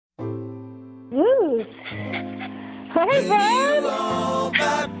Zeus. Hey, bud.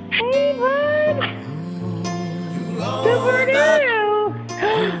 Hey, bud. Super-doo.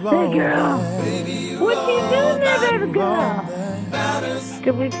 Hey, girl. What you doing there, baby girl?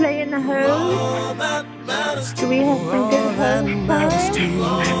 Can we play in the hose? Do we have some good hose play?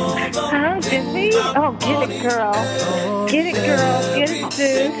 Huh, Disney? Oh, get it, girl. Get it, girl. Get it,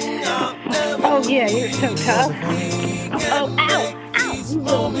 Zeus. Oh, yeah, you're so tough. Oh, ow. Ow, you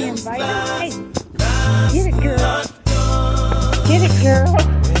little man biter. Hey, get it, girl. Get it, girl.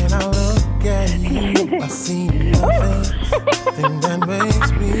 When I look at you, I see nothing that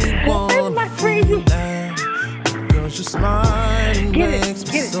makes me want to laugh. Because your smile makes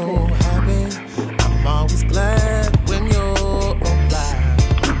me so happy. I'm always glad when you're around.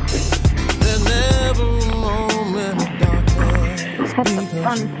 There's never a moment of darkness because you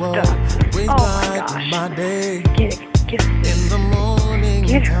always brighten my day. Get it. In the morning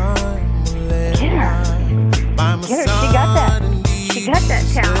time, Get her. by my Get her. She got that. She got that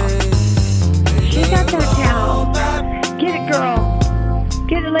towel. She got that towel. Get it, girl.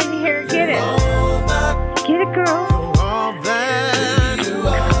 Get it, Lady Hera. Get it. Get it, girl.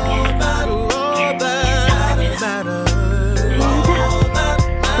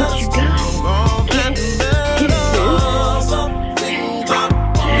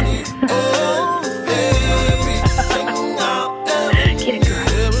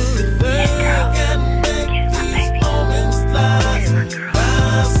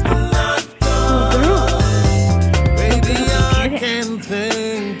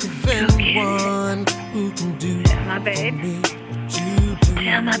 My babe.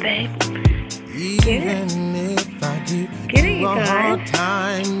 Tell my babe. Get it. Get it, you guys.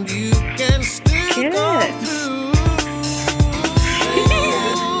 Get it. Get it,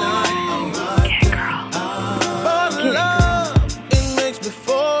 girl.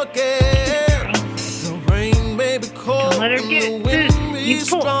 Don't let her get it. Zeus, you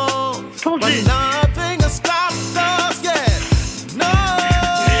pull. Pull, Zeus.